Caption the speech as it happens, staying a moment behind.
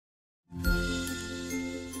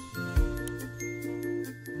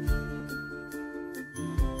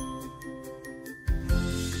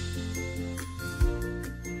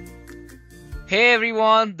Hey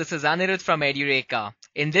everyone, this is Anirudh from Edureka.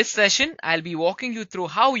 In this session, I'll be walking you through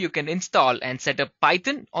how you can install and set up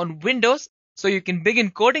Python on Windows so you can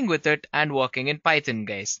begin coding with it and working in Python,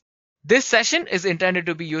 guys. This session is intended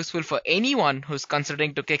to be useful for anyone who's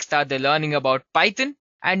considering to kickstart their learning about Python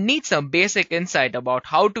and needs some basic insight about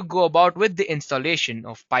how to go about with the installation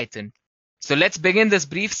of Python. So let's begin this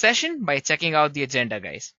brief session by checking out the agenda,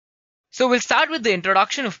 guys. So we'll start with the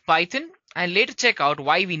introduction of Python and later check out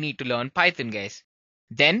why we need to learn Python, guys.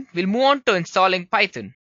 Then we'll move on to installing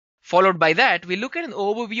Python. Followed by that, we'll look at an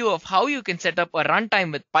overview of how you can set up a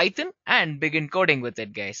runtime with Python and begin coding with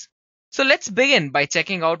it, guys. So let's begin by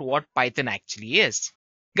checking out what Python actually is.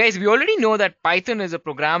 Guys, we already know that Python is a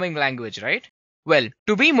programming language, right? Well,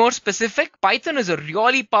 to be more specific, Python is a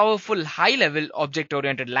really powerful high-level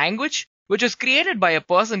object-oriented language which was created by a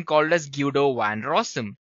person called as Guido van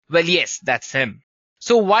Rossum. Well, yes, that's him.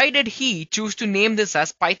 So why did he choose to name this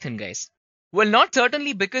as Python, guys? Well, not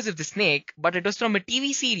certainly because of the snake, but it was from a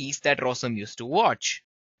TV series that Rossum used to watch.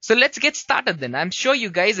 So let's get started then. I'm sure you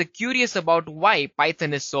guys are curious about why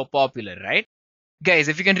Python is so popular, right? Guys,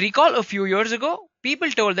 if you can recall a few years ago, people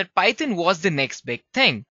told that Python was the next big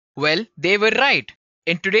thing. Well, they were right.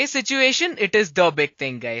 In today's situation, it is the big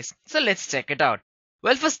thing, guys. So let's check it out.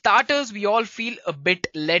 Well, for starters, we all feel a bit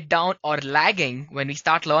let down or lagging when we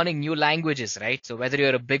start learning new languages, right? So whether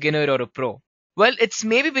you're a beginner or a pro. Well, it's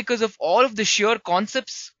maybe because of all of the sheer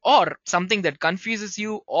concepts or something that confuses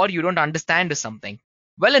you or you don't understand or something.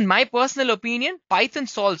 Well, in my personal opinion, Python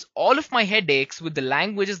solves all of my headaches with the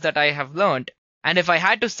languages that I have learned. And if I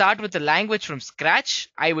had to start with a language from scratch,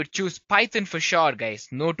 I would choose Python for sure, guys.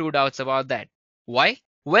 No two doubts about that. Why?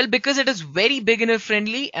 Well, because it is very beginner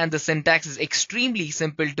friendly and the syntax is extremely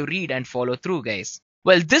simple to read and follow through, guys.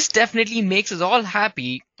 Well, this definitely makes us all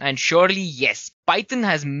happy, and surely yes, Python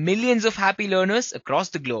has millions of happy learners across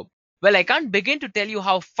the globe. Well, I can't begin to tell you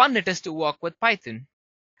how fun it is to work with Python.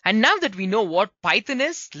 And now that we know what Python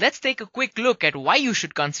is, let's take a quick look at why you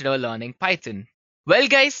should consider learning Python. Well,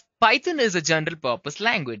 guys, Python is a general purpose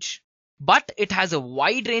language. But it has a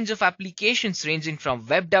wide range of applications ranging from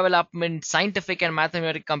web development, scientific and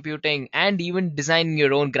mathematical computing, and even designing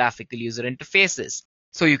your own graphical user interfaces.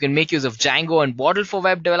 So you can make use of Django and Bottle for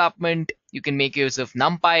web development, you can make use of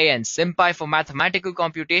NumPy and SymPy for mathematical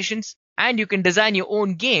computations, and you can design your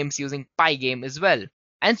own games using Pygame as well.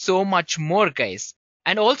 And so much more, guys.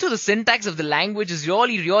 And also the syntax of the language is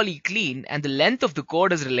really clean and the length of the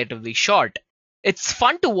code is relatively short. It's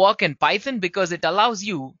fun to work in Python because it allows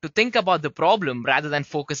you to think about the problem rather than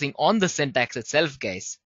focusing on the syntax itself,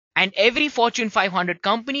 guys. And every Fortune 500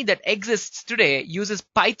 company that exists today uses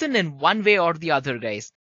Python in one way or the other,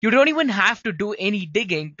 guys. You don't even have to do any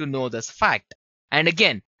digging to know this fact. And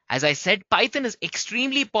again, as I said, Python is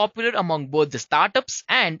extremely popular among both the startups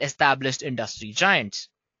and established industry giants.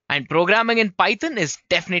 And programming in Python is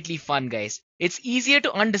definitely fun, guys. It's easier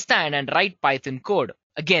to understand and write Python code.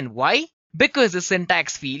 Again, why? Because the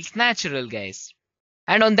syntax feels natural, guys.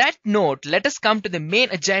 And on that note, let us come to the main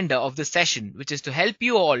agenda of the session, which is to help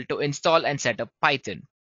you all to install and set up Python.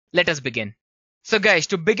 Let us begin. So guys,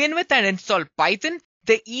 to begin with and install Python,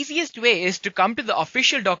 the easiest way is to come to the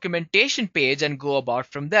official documentation page and go about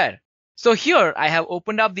from there. So here I have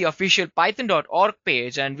opened up the official python.org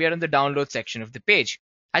page and we are in the download section of the page.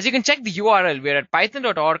 As you can check the URL, we are at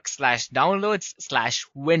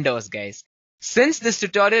python.org/downloads/Windows, guys. Since this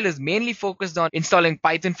tutorial is mainly focused on installing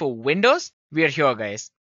Python for Windows, we are here,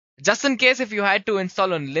 guys. Just in case if you had to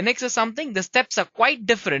install on Linux or something, the steps are quite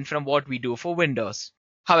different from what we do for Windows.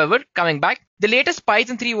 However, coming back, the latest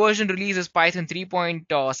Python 3 version release is Python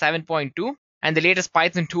 3.7.2 and the latest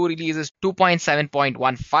Python 2 release is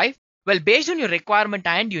 2.7.15. Well, based on your requirement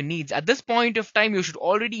and your needs, at this point of time, you should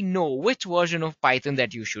already know which version of Python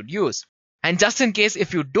that you should use. And just in case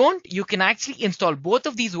if you don't, you can actually install both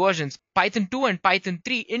of these versions, Python 2 and Python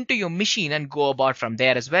 3, into your machine and go about from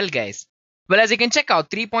there as well, guys. Well, as you can check out,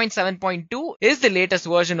 3.7.2 is the latest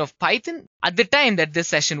version of Python at the time that this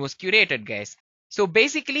session was curated, guys. So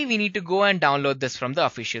basically, we need to go and download this from the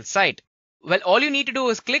official site. Well, all you need to do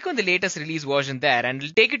is click on the latest release version there and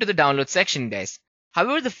it'll take you to the download section, guys.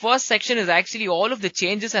 However, the first section is actually all of the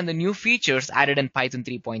changes and the new features added in Python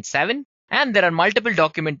 3.7. And there are multiple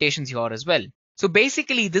documentations here as well. So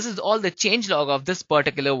basically, this is all the changelog of this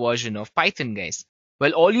particular version of Python, guys.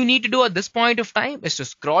 Well, all you need to do at this point of time is to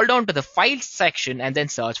scroll down to the files section and then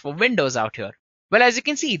search for Windows out here. Well, as you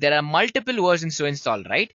can see, there are multiple versions to install,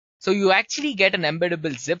 right? So you actually get an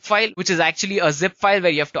embeddable zip file, which is actually a zip file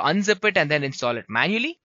where you have to unzip it and then install it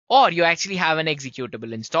manually. Or you actually have an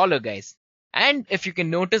executable installer, guys. And if you can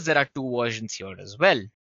notice, there are two versions here as well.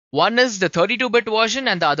 One is the 32-bit version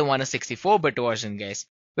and the other one is 64-bit version, guys.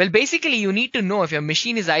 Well, basically you need to know if your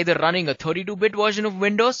machine is either running a 32-bit version of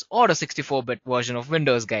Windows or a 64-bit version of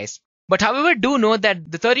Windows, guys. But however, do know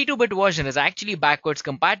that the 32-bit version is actually backwards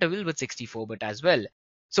compatible with 64-bit as well.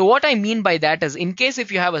 So what I mean by that is, in case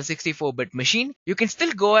if you have a 64-bit machine, you can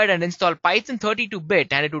still go ahead and install Python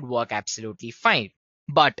 32-bit and it would work absolutely fine.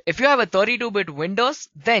 But if you have a 32-bit Windows,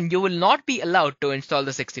 then you will not be allowed to install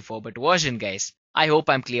the 64-bit version, guys. I hope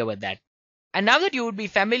I'm clear with that. And now that you would be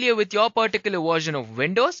familiar with your particular version of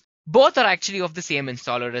Windows, both are actually of the same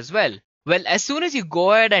installer as well. Well, as soon as you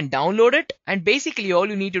go ahead and download it, and basically all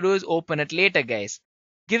you need to do is open it later, guys.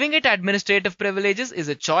 Giving it administrative privileges is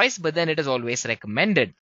a choice, but then it is always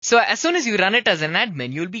recommended. So as soon as you run it as an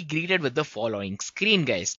admin, you'll be greeted with the following screen,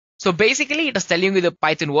 guys. So basically it is telling you the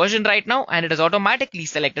Python version right now, and it has automatically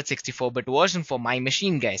selected 64-bit version for my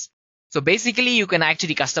machine, guys. So basically you can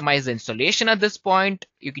actually customize the installation at this point.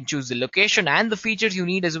 You can choose the location and the features you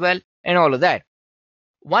need as well, and all of that.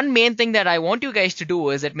 One main thing that I want you guys to do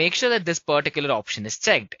is that make sure that this particular option is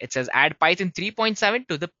checked. It says add Python 3.7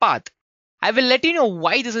 to the path. I will let you know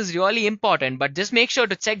why this is really important, but just make sure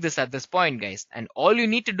to check this at this point, guys. And all you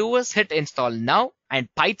need to do is hit install now,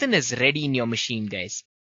 and Python is ready in your machine, guys.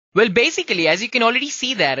 Well, basically, as you can already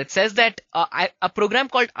see there, it says that a program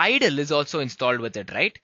called Idle is also installed with it,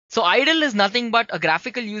 right? So Idle is nothing but a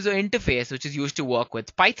graphical user interface which is used to work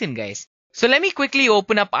with Python, guys. So let me quickly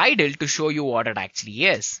open up Idle to show you what it actually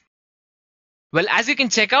is. Well, as you can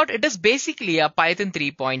check out, it is basically a Python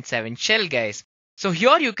 3.7 shell, guys. So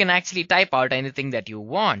here you can actually type out anything that you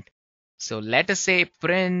want. So let us say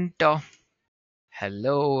print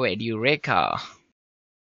hello Edureka.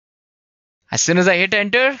 As soon as I hit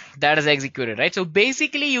enter, that is executed, right? So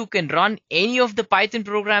basically you can run any of the Python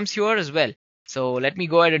programs here as well. So let me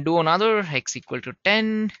go ahead and do another x equal to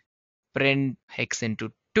 10, print x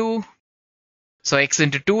into 2. So x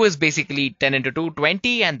into 2 is basically 10 into 2,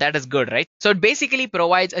 20, and that is good, right? So it basically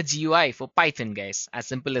provides a GUI for Python, guys. As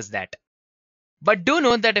simple as that. But do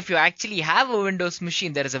note that if you actually have a Windows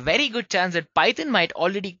machine, there is a very good chance that Python might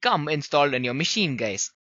already come installed in your machine,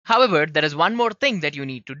 guys. However, there is one more thing that you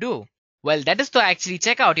need to do. Well, that is to actually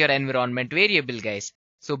check out your environment variable, guys.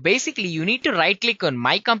 So basically, you need to right click on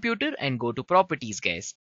My Computer and go to Properties,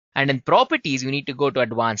 guys. And in Properties, you need to go to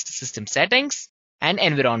Advanced System Settings and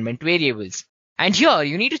Environment Variables. And here,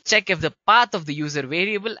 you need to check if the path of the user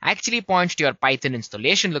variable actually points to your Python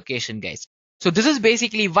installation location, guys. So this is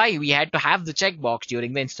basically why we had to have the checkbox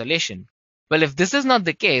during the installation. Well, if this is not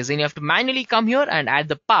the case, then you have to manually come here and add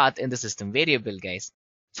the path in the system variable, guys.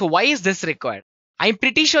 So why is this required? I'm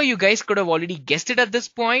pretty sure you guys could have already guessed it at this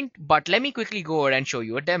point, but let me quickly go ahead and show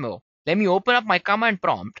you a demo. Let me open up my command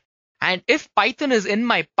prompt. And if Python is in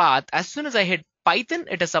my path, as soon as I hit Python,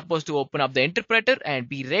 it is supposed to open up the interpreter and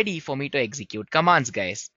be ready for me to execute commands,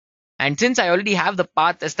 guys. And since I already have the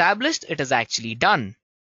path established, it is actually done.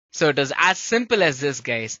 So it is as simple as this,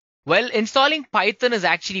 guys. Well, installing Python is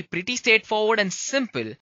actually pretty straightforward and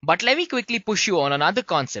simple, but let me quickly push you on another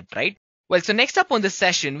concept, right? Well, so next up on this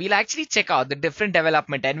session, we'll actually check out the different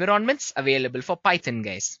development environments available for Python,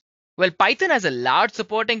 guys. Well, Python has a large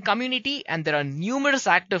supporting community and there are numerous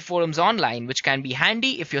active forums online which can be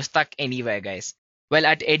handy if you're stuck anywhere, guys. Well,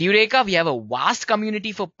 at Edureka, we have a vast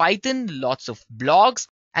community for Python, lots of blogs,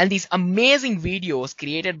 and these amazing videos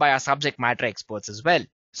created by our subject matter experts as well.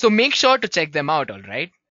 So make sure to check them out,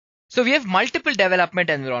 alright? So we have multiple development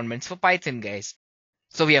environments for Python, guys.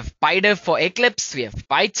 So we have PyDev for Eclipse, we have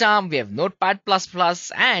PyCharm, we have Notepad++,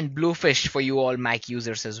 and Bluefish for you all Mac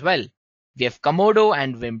users as well. We have Komodo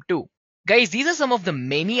and Vim too. Guys, these are some of the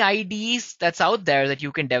many IDEs that's out there that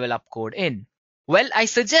you can develop code in. Well, I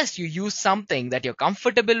suggest you use something that you're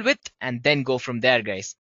comfortable with and then go from there,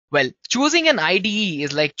 guys. Well, choosing an IDE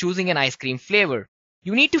is like choosing an ice cream flavor.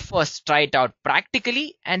 You need to first try it out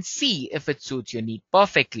practically and see if it suits your need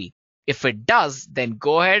perfectly. If it does, then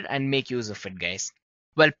go ahead and make use of it, guys.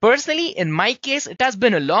 Well, personally, in my case, it has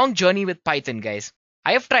been a long journey with Python, guys.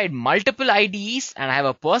 I have tried multiple IDEs and I have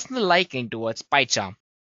a personal liking towards PyCharm.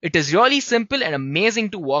 It is really simple and amazing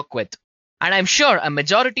to work with. And I'm sure a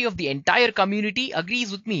majority of the entire community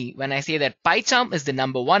agrees with me when I say that PyCharm is the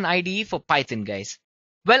 #1 IDE for Python, guys.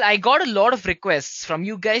 Well, I got a lot of requests from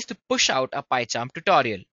you guys to push out a PyCharm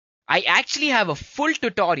tutorial. I actually have a full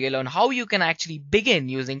tutorial on how you can actually begin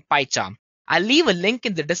using PyCharm. I'll leave a link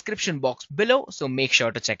in the description box below, so make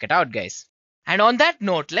sure to check it out, guys. And on that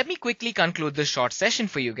note, let me quickly conclude this short session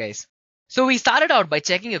for you guys. So we started out by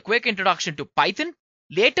checking a quick introduction to Python.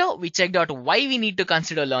 Later, we checked out why we need to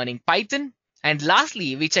consider learning Python. And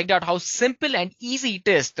lastly, we checked out how simple and easy it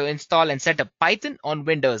is to install and set up Python on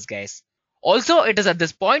Windows, guys. Also, it is at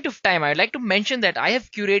this point of time I'd like to mention that I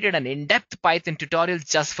have curated an in-depth Python tutorial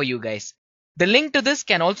just for you guys. The link to this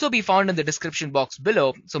can also be found in the description box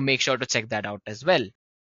below, so make sure to check that out as well.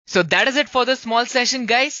 So that is it for this small session,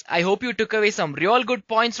 guys. I hope you took away some real good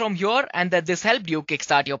points from here and that this helped you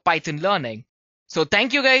kickstart your Python learning. So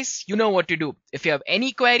thank you guys. You know what to do. If you have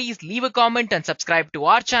any queries, leave a comment and subscribe to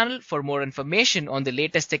our channel for more information on the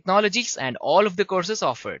latest technologies and all of the courses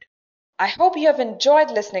offered. I hope you have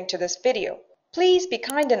enjoyed listening to this video. Please be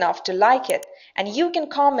kind enough to like it, and you can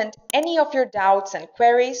comment any of your doubts and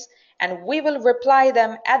queries, and we will reply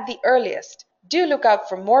them at the earliest. Do look out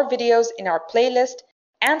for more videos in our playlist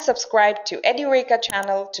and subscribe to Edureka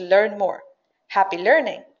channel to learn more. Happy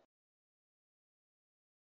learning!